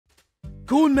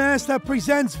Cocoon Master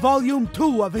presents Volume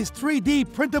 2 of his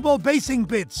 3D Printable Basing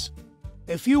Bits.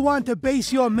 If you want to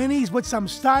base your minis with some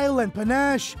style and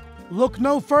panache, look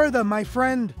no further, my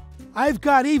friend. I've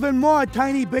got even more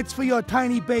tiny bits for your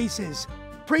tiny bases,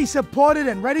 pre-supported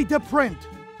and ready to print.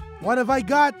 What have I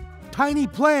got? Tiny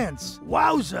plants.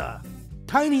 Wowza!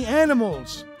 Tiny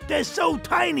animals. They're so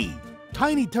tiny!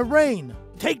 Tiny terrain.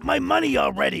 Take my money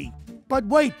already! But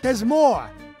wait, there's more.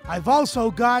 I've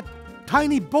also got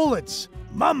tiny bullets.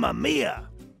 Mamma mia!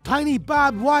 Tiny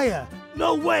barbed wire.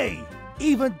 No way!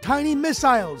 Even tiny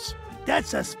missiles.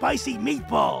 That's a spicy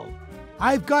meatball!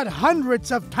 I've got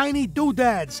hundreds of tiny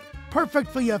doodads,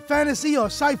 perfect for your fantasy or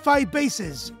sci-fi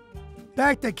bases.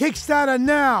 Back to Kickstarter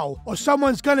now, or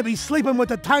someone's gonna be sleeping with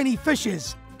the tiny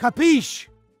fishes. Capiche?